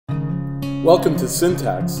Welcome to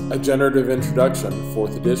Syntax, a Generative Introduction,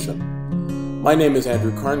 4th edition. My name is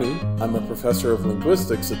Andrew Carnie. I'm a professor of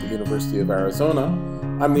linguistics at the University of Arizona.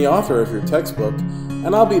 I'm the author of your textbook,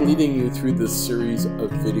 and I'll be leading you through this series of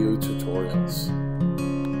video tutorials.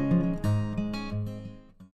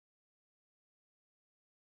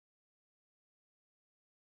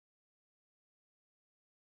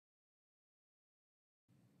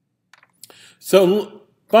 So,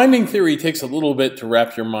 binding theory takes a little bit to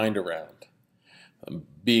wrap your mind around.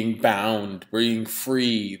 Being bound, being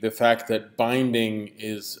free, the fact that binding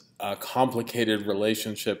is a complicated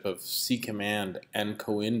relationship of C-command and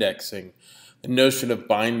co-indexing, the notion of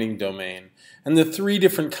binding domain, and the three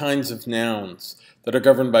different kinds of nouns that are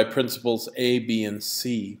governed by principles A, B, and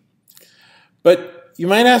C. But you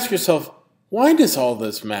might ask yourself, why does all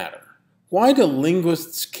this matter? Why do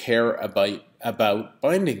linguists care about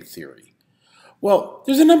binding theory? Well,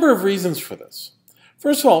 there's a number of reasons for this.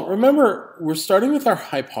 First of all, remember, we're starting with our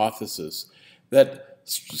hypothesis that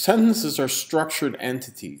sentences are structured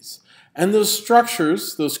entities. And those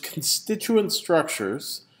structures, those constituent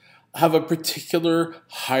structures, have a particular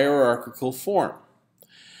hierarchical form.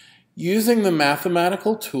 Using the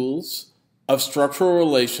mathematical tools of structural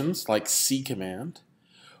relations like C-command,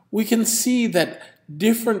 we can see that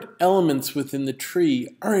different elements within the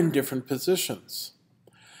tree are in different positions.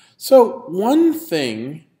 So one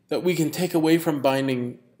thing that we can take away from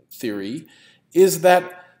binding theory is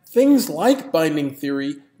that things like binding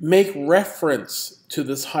theory make reference to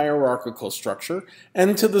this hierarchical structure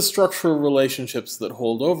and to the structural relationships that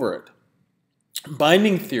hold over it.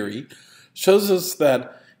 Binding theory shows us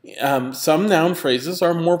that some noun phrases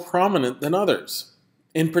are more prominent than others.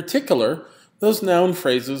 In particular, those noun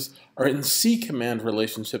phrases are in C-command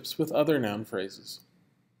relationships with other noun phrases.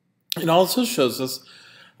 It also shows us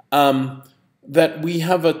that we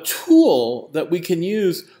have a tool that we can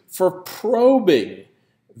use for probing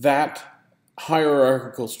that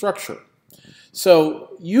hierarchical structure.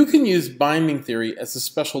 So you can use binding theory as a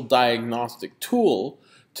special diagnostic tool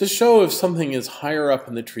to show if something is higher up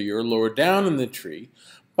in the tree or lower down in the tree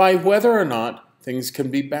by whether or not things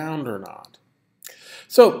can be bound or not.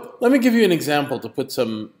 So let me give you an example to put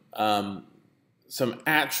some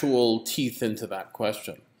actual teeth into that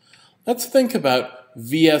question. Let's think about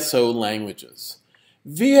VSO languages.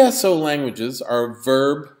 VSO languages are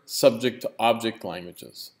Verb Subject Object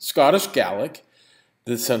languages. Scottish Gaelic,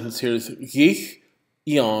 the sentence here is Gich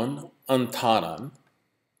Ion Antaran,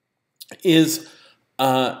 is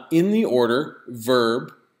in the order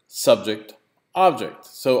Verb Subject Object.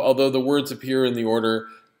 So although the words appear in the order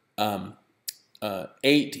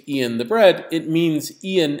ate Ian the bread, it means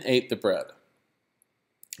Ian ate the bread.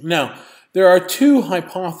 Now, there are two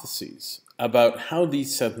hypotheses about how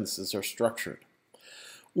these sentences are structured.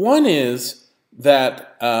 One is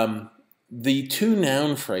that the two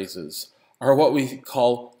noun phrases are what we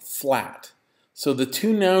call flat. So the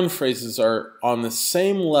two noun phrases are on the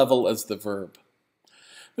same level as the verb.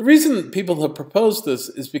 The reason that people have proposed this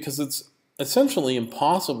is because it's essentially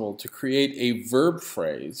impossible to create a verb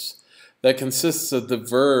phrase that consists of the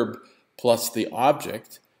verb plus the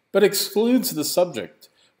object, but excludes the subject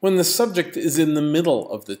when the subject is in the middle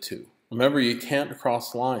of the two. Remember, you can't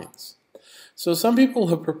cross lines. So some people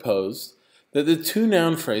have proposed that the two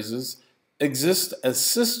noun phrases exist as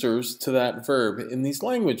sisters to that verb in these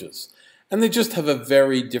languages, and they just have a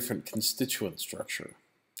very different constituent structure.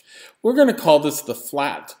 We're going to call this the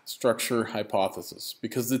flat structure hypothesis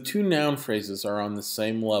because the two noun phrases are on the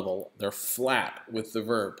same level. They're flat with the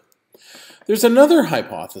verb. There's another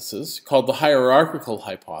hypothesis called the hierarchical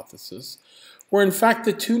hypothesis, where in fact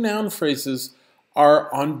the two noun phrases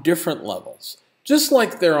are on different levels, just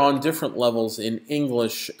like they're on different levels in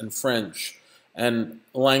English and French and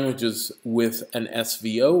languages with an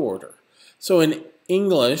SVO order. So in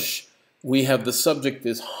English, we have the subject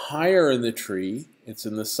is higher in the tree, it's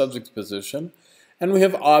in the subject position, and we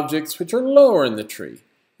have objects which are lower in the tree,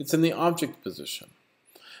 it's in the object position.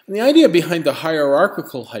 And the idea behind the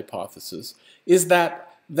hierarchical hypothesis is that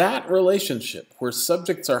that relationship, where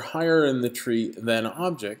subjects are higher in the tree than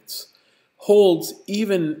objects, holds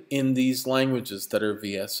even in these languages that are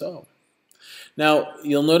VSO. Now,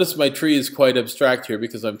 you'll notice my tree is quite abstract here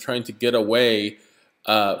because I'm trying to get away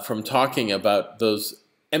from talking about those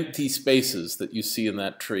empty spaces that you see in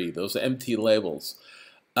that tree, those empty labels.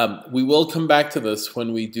 We will come back to this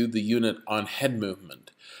when we do the unit on head movement.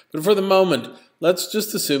 But for the moment, let's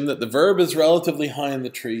just assume that the verb is relatively high in the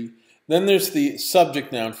tree, then there's the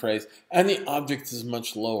subject noun phrase, and the object is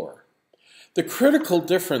much lower. The critical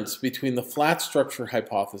difference between the flat structure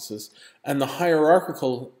hypothesis and the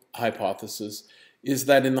hierarchical hypothesis is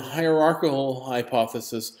that in the hierarchical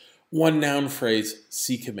hypothesis, one noun phrase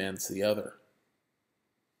C commands the other.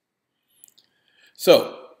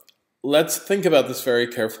 So let's think about this very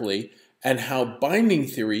carefully and how binding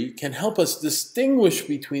theory can help us distinguish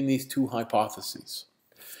between these two hypotheses.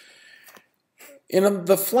 In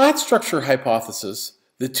the flat structure hypothesis,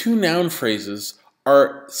 the two noun phrases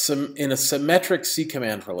are in a symmetric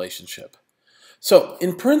C-command relationship. So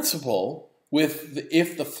in principle,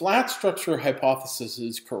 if the flat structure hypothesis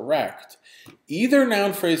is correct, either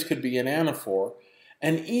noun phrase could be an anaphor,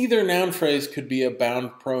 and either noun phrase could be a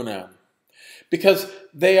bound pronoun, because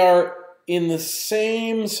they are in the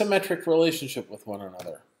same symmetric relationship with one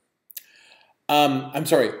another. I'm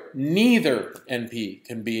sorry, neither NP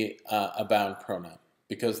can be a bound pronoun,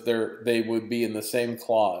 because they would be in the same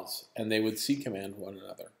clause and they would C-command one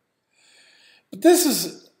another. But this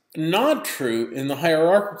is not true in the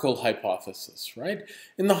hierarchical hypothesis, right?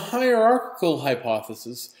 In the hierarchical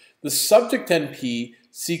hypothesis, the subject NP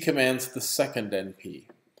C-commands the second NP.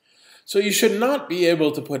 So you should not be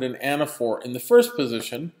able to put an anaphor in the first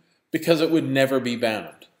position because it would never be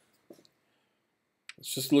bound.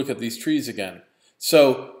 Let's just look at these trees again.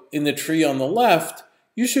 So in the tree on the left,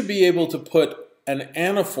 you should be able to put an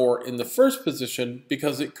anaphor in the first position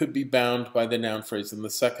because it could be bound by the noun phrase in the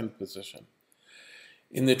second position.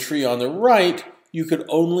 In the tree on the right, you could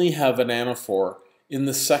only have an anaphor in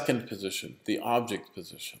the second position, the object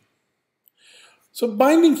position. So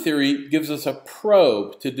binding theory gives us a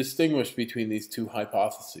probe to distinguish between these two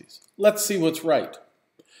hypotheses. Let's see what's right.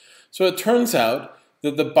 So it turns out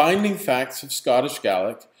that the binding facts of Scottish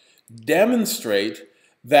Gaelic demonstrate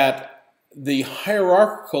that the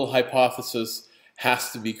hierarchical hypothesis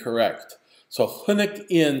has to be correct. So Hunnic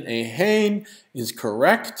in a hain is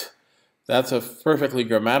correct. That's a perfectly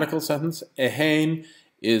grammatical sentence. A hain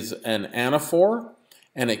is an anaphor,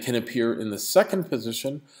 and it can appear in the second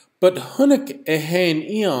position. But Hunnic a hain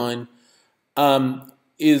eon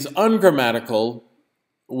is ungrammatical,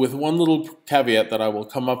 with one little caveat that I will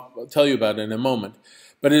tell you about in a moment.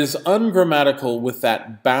 But it is ungrammatical with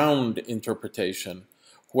that bound interpretation,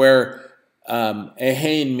 where a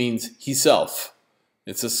hain means he-self.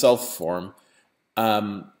 It's a self form.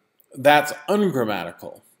 That's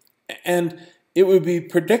ungrammatical. And it would be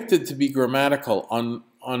predicted to be grammatical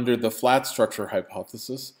under the flat structure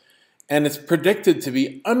hypothesis, and it's predicted to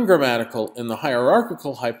be ungrammatical in the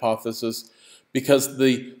hierarchical hypothesis because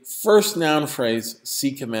the first noun phrase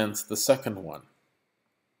C-commands the second one.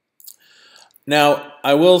 Now,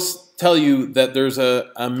 I will tell you that there's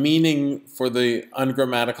a meaning for the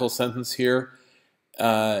ungrammatical sentence here.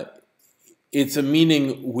 It's a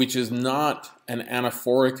meaning which is not an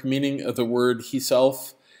anaphoric meaning of the word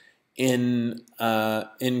he-self. In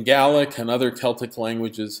Gaelic and other Celtic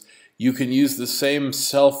languages, you can use the same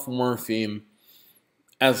self morpheme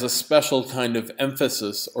as a special kind of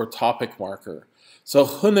emphasis or topic marker. So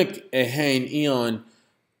Hunnic a hain eon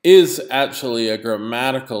is actually a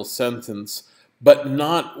grammatical sentence, but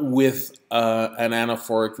not with an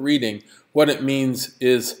anaphoric reading. What it means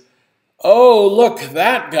is, oh, look,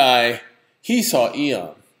 that guy, he saw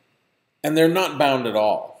eon. And they're not bound at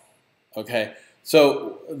all, okay?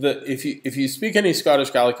 So if you speak any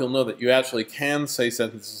Scottish Gaelic, you'll know that you actually can say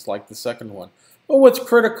sentences like the second one. But what's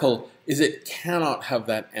critical is it cannot have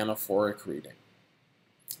that anaphoric reading.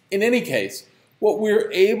 In any case, what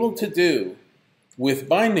we're able to do with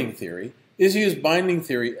binding theory is use binding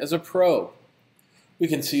theory as a probe. We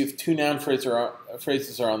can see if two noun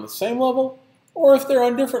phrases are on the same level or if they're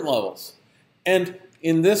on different levels. And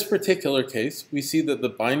in this particular case, we see that the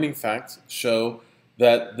binding facts show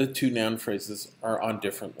that the two noun phrases are on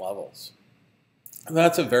different levels. And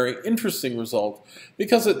that's a very interesting result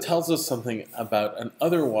because it tells us something about an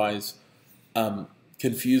otherwise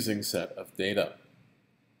confusing set of data.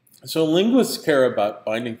 So linguists care about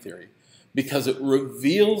binding theory because it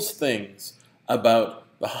reveals things about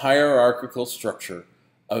the hierarchical structure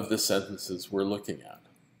of the sentences we're looking at.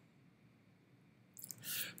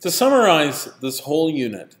 To summarize this whole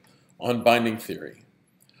unit on binding theory,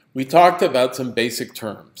 we talked about some basic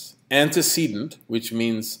terms. Antecedent, which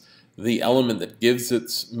means the element that gives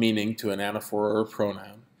its meaning to an anaphor or a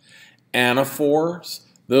pronoun. Anaphors,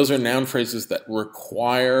 those are noun phrases that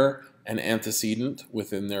require an antecedent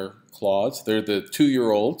within their clause. They're the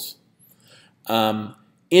 2-year-olds.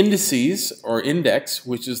 Indices, or index,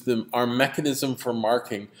 which is our mechanism for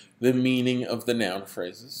marking the meaning of the noun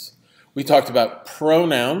phrases. We talked about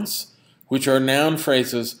pronouns, which are noun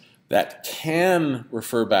phrases that can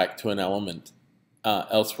refer back to an element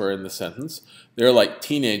elsewhere in the sentence. They're like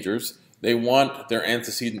teenagers. They want their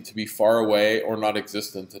antecedent to be far away or not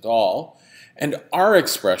existent at all. And are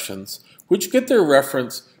expressions, which get their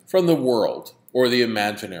reference from the world. or the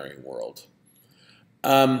imaginary world.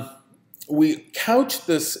 We couch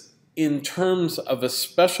this in terms of a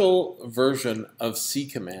special version of C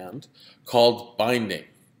command called binding.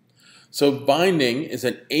 So binding is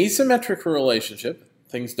an asymmetric relationship.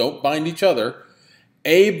 Things don't bind each other.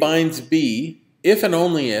 A binds B if and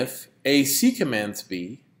only if A C commands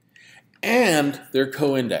B, and they're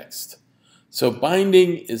co-indexed. So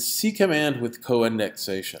binding is C command with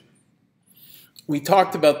co-indexation. We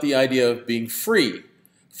talked about the idea of being free.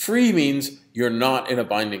 Free means you're not in a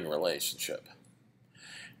binding relationship.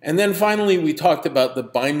 And then finally, we talked about the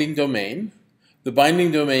binding domain. The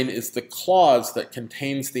binding domain is the clause that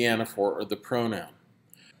contains the anaphor or the pronoun.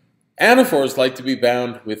 Anaphors like to be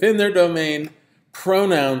bound within their domain.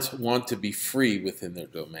 Pronouns want to be free within their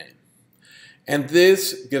domain. And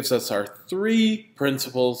this gives us our three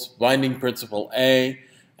principles. Binding principle A,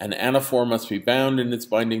 an anaphor must be bound in its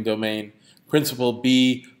binding domain. Principle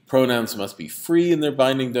B, pronouns must be free in their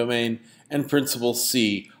binding domain. And principle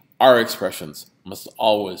C, our expressions must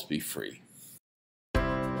always be free.